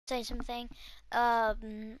say something.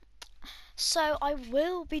 So I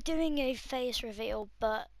will be doing a face reveal,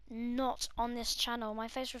 but not on this channel. My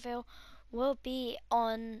face reveal will be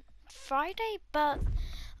on Friday, but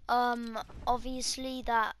obviously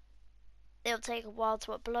that it'll take a while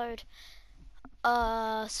to upload.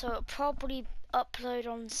 So it'll probably upload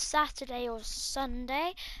on Saturday or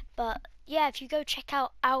Sunday. But yeah, if you go check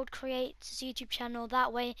out Out Create's YouTube channel,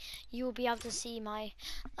 that way you will be able to see my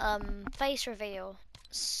face reveal.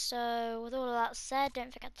 So with all of that said,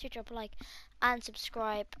 don't forget to drop a like and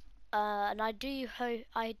subscribe. And I do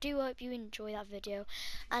hope you enjoy that video.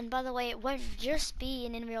 And by the way, it won't just be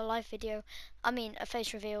an in real life video. I mean a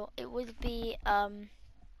face reveal. It will be I'm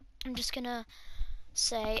just gonna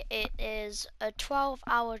say it is a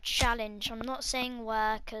 12-hour challenge. I'm not saying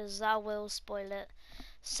where, because that will spoil it.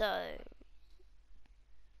 So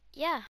yeah.